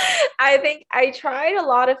 I think I tried a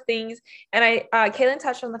lot of things, and Kaylin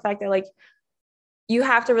touched on the fact that like you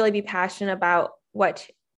have to really be passionate about what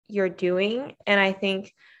you're doing. And I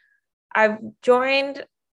think I've joined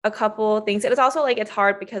a couple things. And it's also like it's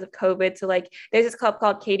hard because of COVID. So like there's this club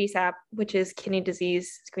called KDSAP, which is Kidney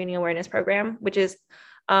Disease Screening Awareness Program, which is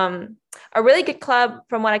a really good club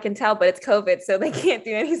from what I can tell, but it's COVID, so they can't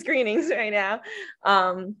do any screenings right now.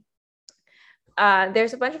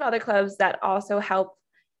 There's a bunch of other clubs that also help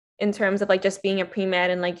in terms of like just being a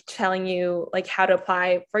pre-med and like telling you like how to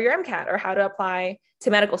apply for your MCAT or how to apply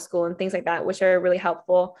to medical school and things like that, which are really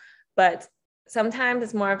helpful. But sometimes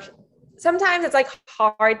it's like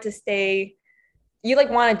hard to stay, you like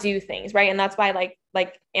want to do things, right? And that's why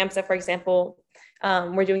like AMSA, for example,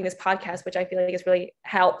 we're doing this podcast, which I feel like is really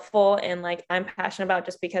helpful and like I'm passionate about,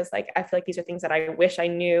 just because like I feel like these are things that I wish I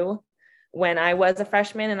knew when I was a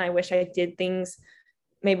freshman, and I wish I did things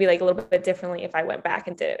maybe like a little bit differently if I went back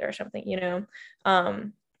and did it or something,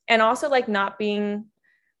 and also like not being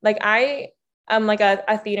like I'm like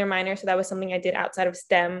a theater minor, so that was something I did outside of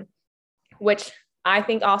STEM, which I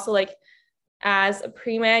think also like as a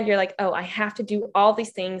pre-med, you're like, oh, I have to do all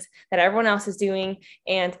these things that everyone else is doing,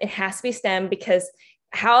 and it has to be STEM because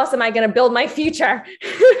how else am I going to build my future?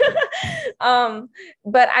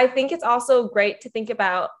 But I think it's also great to think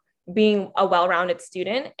about being a well-rounded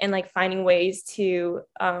student and like finding ways to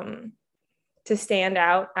to stand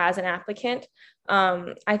out as an applicant.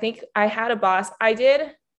 I think I had a boss. I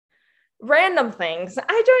did random things.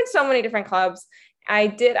 I joined so many different clubs.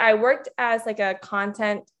 I worked as like a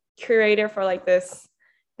content curator for like this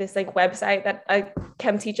like website that a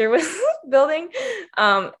chem teacher was building.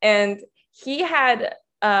 And he had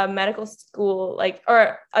a medical school, like,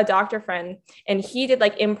 or a doctor friend, and he did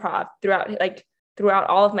like improv throughout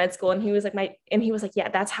all of med school. And he was like, yeah,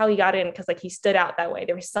 that's how he got in. Cause like he stood out that way.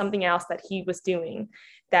 There was something else that he was doing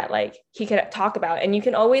that like he could talk about. And you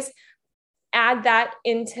can always add that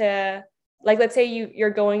into, like, let's say you're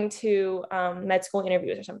going to med school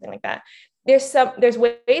interviews or something like that. There's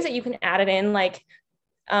ways that you can add it in. Like,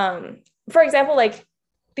 for example, like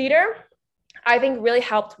theater, I think really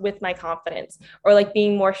helped with my confidence, or like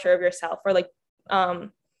being more sure of yourself, or like,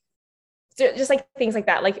 just like things like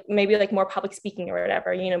that, like maybe like more public speaking or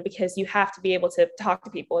whatever, because you have to be able to talk to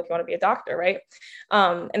people if you want to be a doctor, right?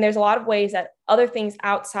 And there's a lot of ways that other things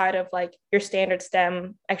outside of like your standard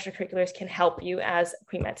STEM extracurriculars can help you as a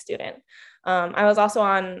pre-med student. I was also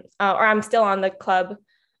on, or I'm still on the club,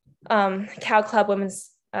 Cal Club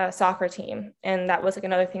women's soccer team. And that was like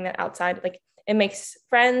another thing that outside, like it makes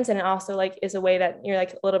friends, and it also like is a way that you're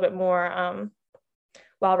like a little bit more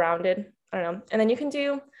well-rounded. I don't know. And then you can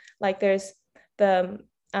do like, there's the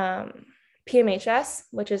PMHS,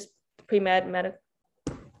 which is pre-medical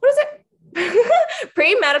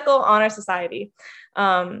honor society,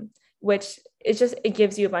 which it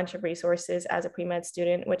gives you a bunch of resources as a pre-med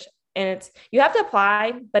student, and you have to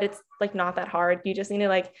apply, but it's like not that hard. You just need to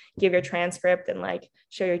like give your transcript and like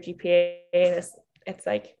show your GPA. It's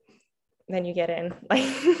like, then you get in, like,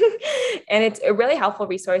 and it's a really helpful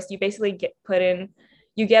resource. You basically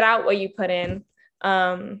you get out what you put in.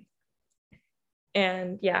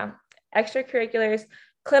 And yeah, extracurriculars,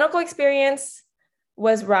 clinical experience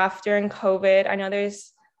was rough during COVID. I know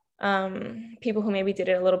there's people who maybe did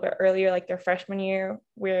it a little bit earlier, like their freshman year,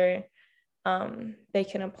 where they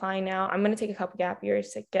can apply now. I'm going to take a couple gap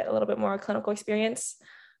years to get a little bit more clinical experience.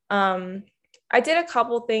 I did a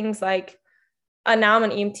couple things like, now I'm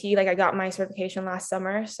an EMT, like I got my certification last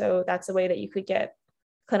summer. So that's a way that you could get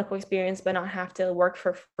clinical experience, but not have to work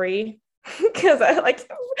for free. Because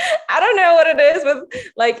I don't know what it is with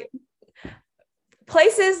like,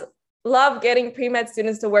 places love getting pre-med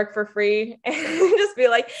students to work for free, and just be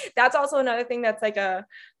like, that's also another thing that's like a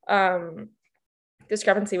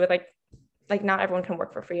discrepancy with like not everyone can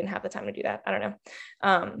work for free and have the time to do that. I don't know.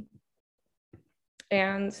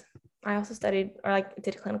 And I also studied, or like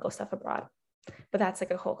did clinical stuff abroad, but that's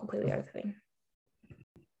like a whole completely other thing.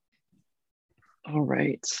 All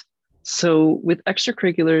right. So with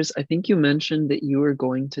extracurriculars, I think you mentioned that you were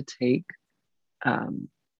going to take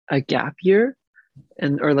a gap year,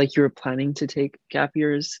 or like you were planning to take gap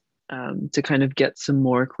years to kind of get some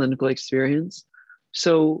more clinical experience.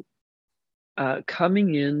 So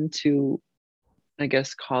coming into, I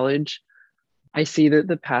guess, college, I see that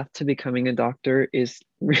the path to becoming a doctor is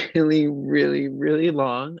really, really, really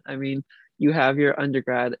long. I mean, you have your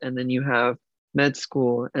undergrad, and then you have med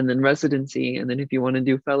school, and then residency, and then if you want to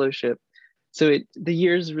do fellowship. So the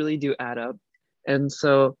years really do add up. And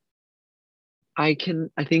so I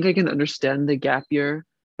think I can understand the gap year,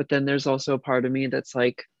 but then there's also a part of me that's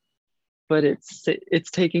like, but it's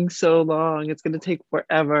taking so long. It's going to take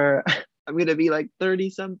forever. I'm going to be like 30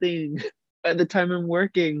 something by the time I'm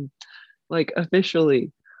working, like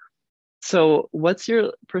officially. So what's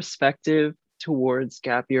your perspective towards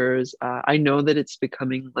gap years? I know that it's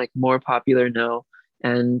becoming like more popular now,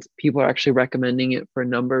 and people are actually recommending it for a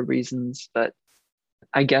number of reasons, but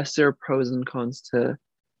I guess there are pros and cons to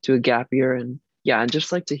a gap year. And yeah, I'd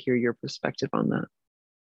just like to hear your perspective on that.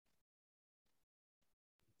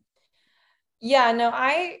 Yeah, no,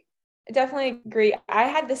 I definitely agree. I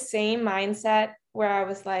had the same mindset where I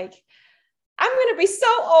was like, I'm going to be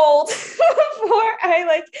so old before I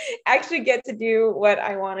like actually get to do what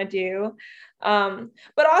I want to do.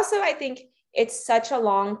 But also I think it's such a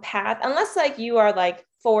long path, unless like you are like,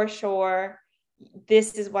 for sure,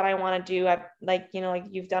 this is what I want to do. I've like, like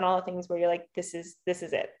you've done all the things where you're like, this is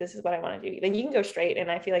it. This is what I want to do. Then you can go straight.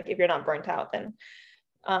 And I feel like if you're not burnt out, then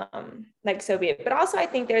like, so be it. But also I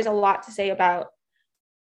think there's a lot to say about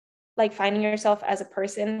like finding yourself as a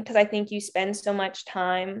person, because I think you spend so much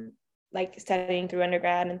time like studying through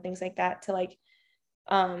undergrad and things like that to like,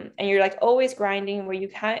 and you're like always grinding, where you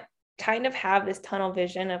kind of have this tunnel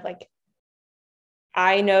vision of like,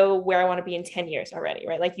 I know where I want to be in 10 years already,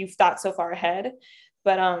 right? Like you've thought so far ahead.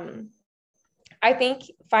 But I think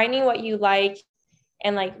finding what you like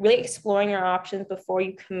and like really exploring your options before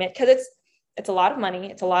you commit, because it's a lot of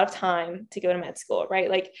money, it's a lot of time to go to med school, right?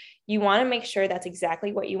 Like you want to make sure that's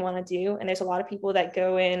exactly what you want to do. And there's a lot of people that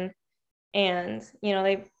go in and, you know,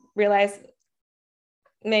 they realize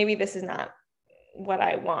maybe this is not what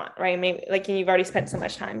I want, right? Maybe like you've already spent so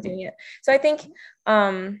much time doing it. So I think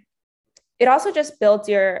it also just builds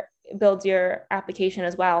your application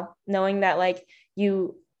as well, knowing that like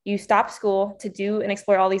you stop school to do and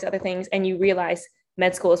explore all these other things and you realize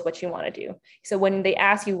med school is what you want to do. So when they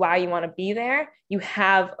ask you why you want to be there, you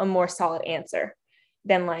have a more solid answer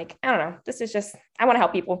than like, I don't know, this is just, I want to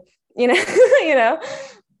help people, you know, you know?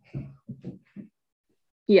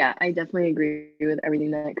 Yeah, I definitely agree with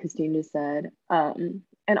everything that Christine just said. And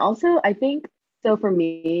also I think, so for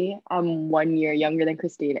me, I'm 1 year younger than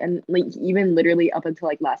Christine. And like even literally up until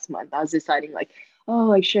like last month, I was deciding like, oh,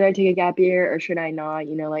 like should I take a gap year or should I not?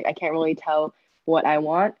 You know, like I can't really tell what I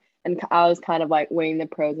want. And I was kind of like weighing the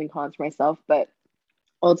pros and cons for myself. But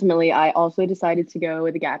ultimately, I also decided to go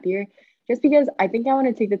with a gap year just because I think I want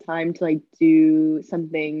to take the time to like do some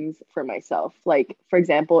things for myself. Like, for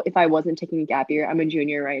example, if I wasn't taking a gap year, I'm a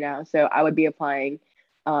junior right now. So I would be applying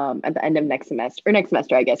at the end of next semester,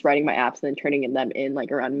 I guess, writing my apps and then turning them in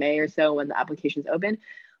like around May or so when the application's open.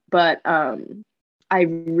 But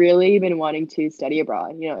I've really been wanting to study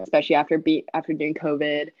abroad, you know, especially after doing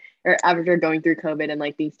COVID or after going through COVID and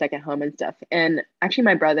like being stuck at home and stuff. And actually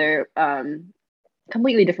my brother,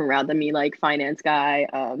 completely different route than me, like finance guy.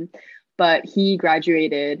 But he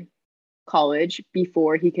graduated college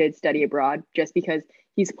before he could study abroad just because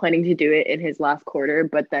he's planning to do it in his last quarter.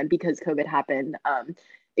 But then because COVID happened,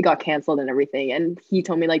 it got canceled and everything. And he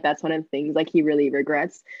told me like that's one of the things like he really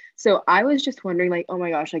regrets. So I was just wondering like, oh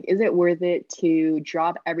my gosh, like, is it worth it to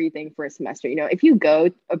drop everything for a semester? You know, if you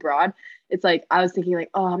go abroad, it's like I was thinking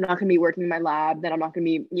like, oh, I'm not gonna be working in my lab, then I'm not gonna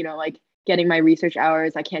be, you know, like getting my research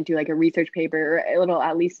hours. I can't do like a research paper, or it'll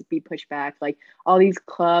at least be pushed back. Like all these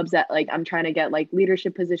clubs that like I'm trying to get like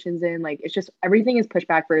leadership positions in, like it's just everything is pushed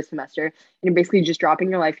back for a semester. And you're basically just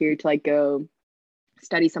dropping your life here to like go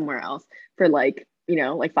study somewhere else for like, you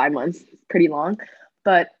know, like 5 months. It's pretty long.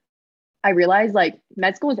 But I realized like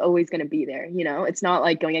med school is always going to be there, you know, it's not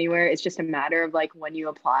like going anywhere. It's just a matter of like when you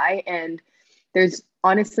apply, and there's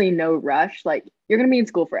honestly no rush. Like you're going to be in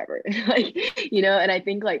school forever, like, you know, and I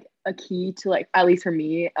think like a key to like, at least for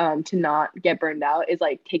me, to not get burned out is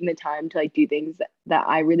like taking the time to like do things that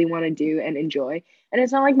I really want to do and enjoy. And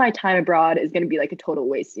it's not like my time abroad is going to be like a total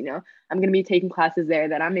waste, you know, I'm going to be taking classes there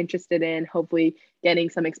that I'm interested in, hopefully getting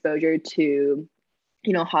some exposure to,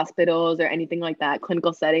 you know, hospitals or anything like that,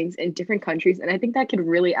 clinical settings in different countries. And I think that could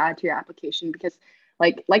really add to your application because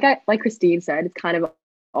like Christine said, it's kind of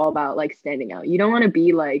all about like standing out. You don't want to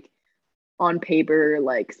be like on paper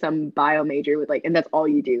like some bio major with like, and that's all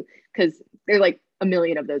you do, because there's like a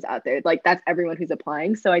million of those out there. Like that's everyone who's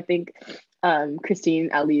applying. So I think Christine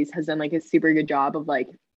at least has done like a super good job of like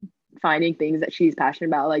finding things that she's passionate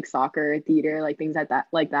about, like soccer, theater, like things like that,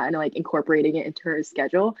 and like incorporating it into her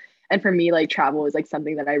schedule. And for me, like travel is like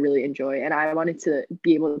something that I really enjoy, and I wanted to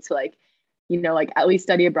be able to like, you know, like at least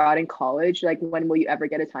study abroad in college. Like when will you ever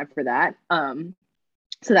get a time for that?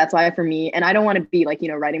 So that's why for me, and I don't want to be like, you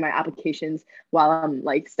know, writing my applications while I'm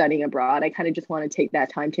like studying abroad. I kind of just want to take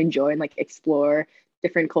that time to enjoy and like explore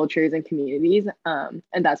different cultures and communities. And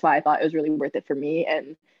that's why I thought it was really worth it for me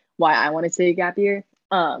and why I wanted to take a gap year.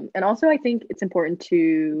 And also I think it's important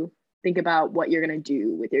to think about what you're going to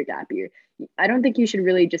do with your gap year. I don't think you should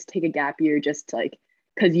really just take a gap year just like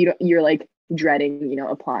because you're like dreading, you know,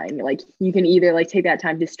 applying. Like you can either like take that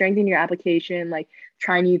time to strengthen your application, like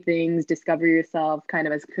try new things, discover yourself, kind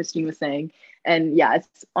of as Christine was saying. And yeah,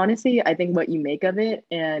 it's honestly, I think what you make of it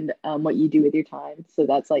and what you do with your time. So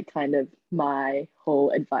that's like kind of my whole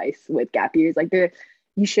advice with gap years. Like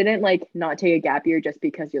you shouldn't like not take a gap year just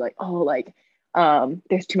because you're like, oh, like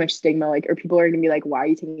there's too much stigma, like, or people are gonna be like, why are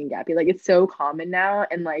you taking a gap year? Like it's so common now,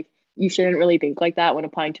 and like you shouldn't really think like that when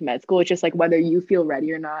applying to med school. It's just like whether you feel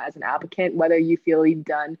ready or not as an applicant, whether you feel you've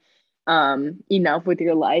done enough with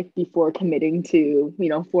your life before committing to, you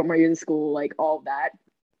know, 4 more years of school, like all of that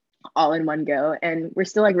all in one go. And we're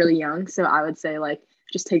still like really young, so I would say like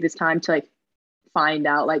just take this time to like find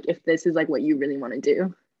out like if this is like what you really want to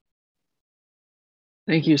do.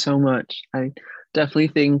 Thank you so much. I definitely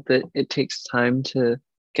think that it takes time to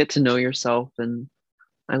get to know yourself, and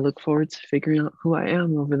I look forward to figuring out who I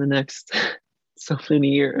am over the next so many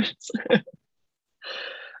years.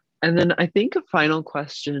 And then I think a final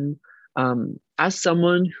question, as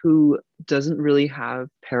someone who doesn't really have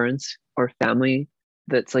parents or family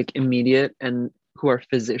that's like immediate and who are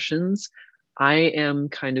physicians, I am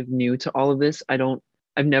kind of new to all of this.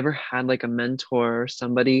 I've never had like a mentor or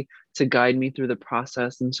somebody to guide me through the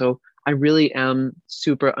process. And so I really am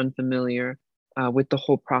super unfamiliar with the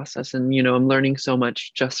whole process. And, I'm learning so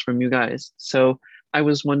much just from you guys. So I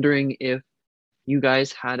was wondering if you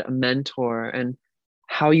guys had a mentor and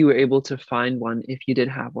how you were able to find one, if you did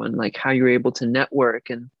have one, like how you were able to network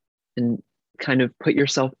and kind of put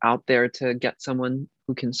yourself out there to get someone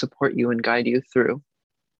who can support you and guide you through.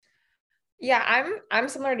 Yeah, I'm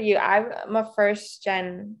similar to you. I'm a first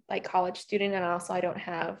gen like college student, and also I don't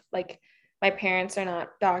have like my parents are not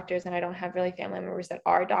doctors, and I don't have really family members that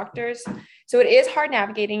are doctors. So it is hard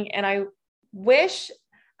navigating, and I wish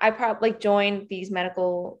I probably joined these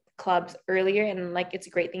medical clubs earlier. And like it's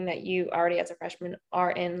a great thing that you already as a freshman are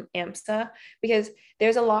in AMSA, because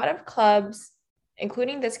there's a lot of clubs,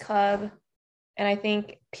 including this club, and I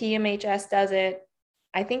think PMHS does it.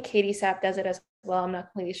 I think KDSAP does it as well. I'm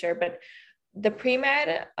not completely sure, but the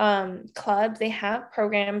pre-med clubs, they have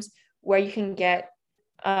programs where you can get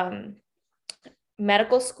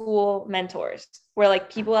medical school mentors, where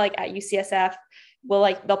like people like at UCSF will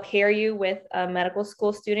like, they'll pair you with a medical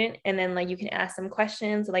school student, and then like you can ask them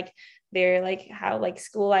questions like their like how like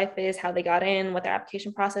school life is, how they got in, what their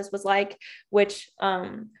application process was like, which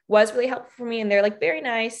was really helpful for me. And they're like very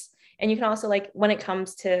nice. And you can also like, when it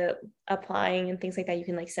comes to applying and things like that, you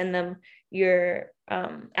can like send them your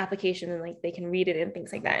application, and like they can read it and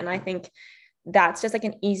things like that. And I think that's just like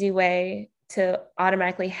an easy way to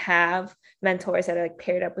automatically have mentors that are like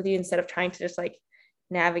paired up with you, instead of trying to just like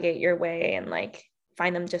navigate your way and like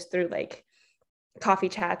find them just through like coffee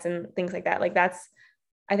chats and things like that. Like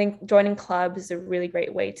I think joining clubs is a really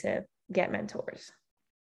great way to get mentors.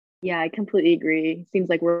 Yeah, I completely agree. Seems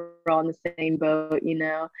like we're all in the same boat,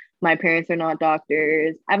 My parents are not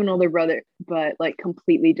doctors. I have an older brother, but like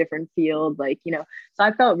completely different field, so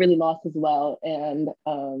I felt really lost as well. And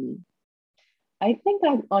I think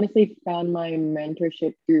I honestly found my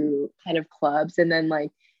mentorship through kind of clubs. And then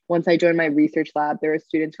like once I joined my research lab, there were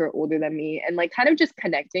students who are older than me, and like kind of just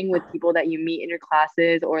connecting with people that you meet in your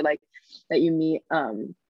classes, or like that you meet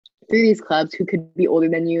through these clubs, who could be older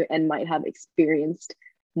than you and might have experienced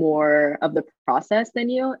more of the process than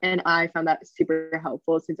you. And I found that super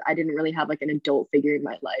helpful, since I didn't really have like an adult figure in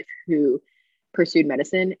my life who pursued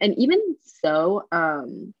medicine. And even so,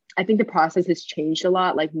 I think the process has changed a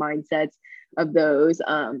lot, like mindsets of those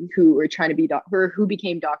who were trying to be who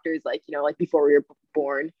became doctors, like like before we were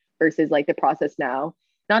born, versus like the process now.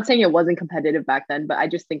 Not saying it wasn't competitive back then, but I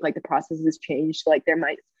just think like the process has changed. Like there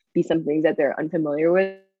might be some things that they're unfamiliar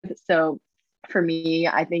with. So for me,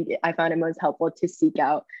 I think I found it most helpful to seek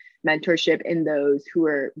out mentorship in those who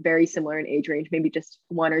are very similar in age range, maybe just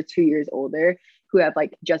 1 or 2 years older, who have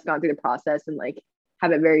like just gone through the process and like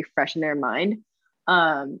have it very fresh in their mind.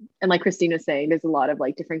 And like Christine was saying, there's a lot of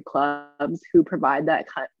like different clubs who provide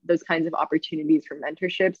those kinds of opportunities for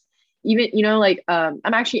mentorships. Even, I'm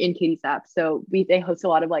actually in KDSAP, so they host a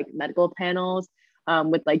lot of like medical panels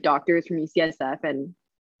with like doctors from UCSF, and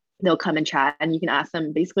they'll come and chat, and you can ask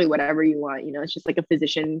them basically whatever you want. It's just like a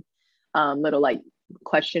physician little like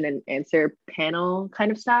question and answer panel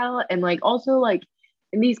kind of style. And like also like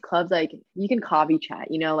in these clubs, like you can coffee chat,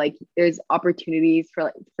 like there's opportunities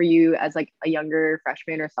for you as like a younger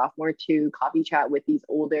freshman or sophomore to coffee chat with these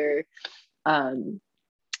older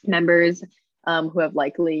members who have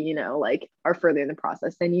likely, like are further in the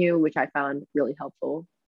process than you, which I found really helpful.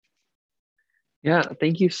 Yeah,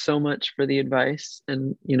 thank you so much for the advice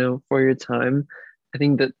and, for your time. I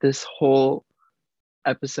think that this whole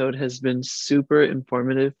episode has been super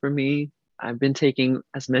informative for me. I've been taking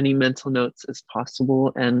as many mental notes as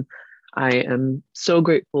possible, and I am so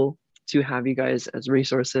grateful to have you guys as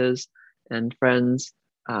resources and friends.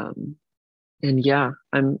 And yeah,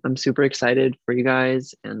 I'm super excited for you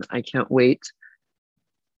guys, and I can't wait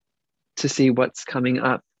to see what's coming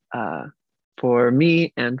up for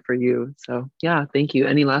me and for you. So yeah, thank you.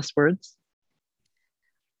 Any last words?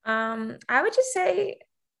 I would just say,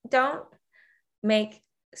 don't make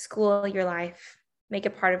school your life, make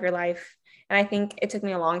it part of your life. And I think it took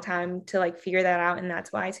me a long time to like figure that out. And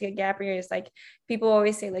that's why I took a gap year. It's like people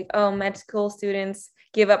always say like, oh, med school students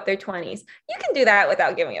give up their 20s. You can do that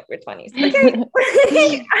without giving up your 20s.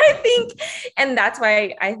 Okay. I think, and that's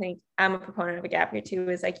why I think I'm a proponent of a gap year too,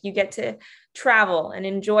 is like you get to travel and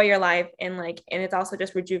enjoy your life, and it's also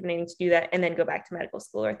just rejuvenating to do that and then go back to medical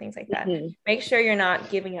school or things like that. Mm-hmm. Make sure you're not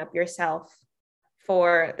giving up yourself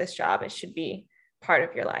for this job. It should be part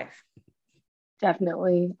of your life.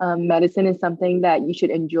 Definitely. Medicine is something that you should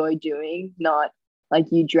enjoy doing, not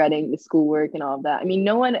like you dreading the schoolwork and all of that. I mean,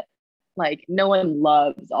 no one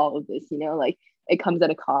loves all of this, like it comes at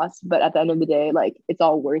a cost, but at the end of the day, like it's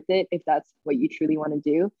all worth it if that's what you truly want to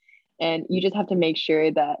do. And you just have to make sure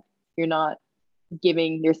that you're not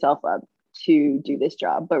giving yourself up to do this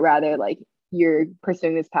job, but rather like you're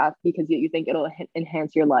pursuing this path because you think it'll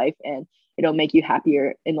enhance your life and it'll make you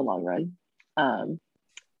happier in the long run.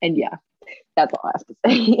 And yeah, that's all I have to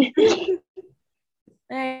say.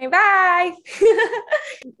 All right, bye.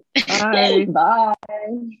 Bye.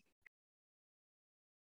 Bye.